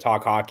have to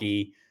talk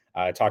hockey,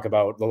 talk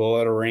about the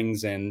Lord of the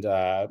Rings and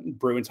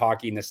Bruins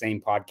hockey in the same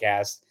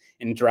podcast,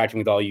 and interacting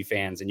with all you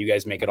fans, and you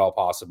guys make it all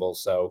possible.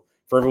 So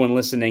for everyone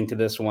listening to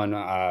this one,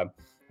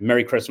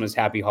 Merry Christmas,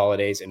 Happy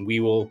Holidays, and we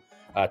will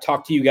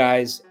talk to you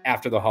guys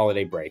after the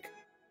holiday break.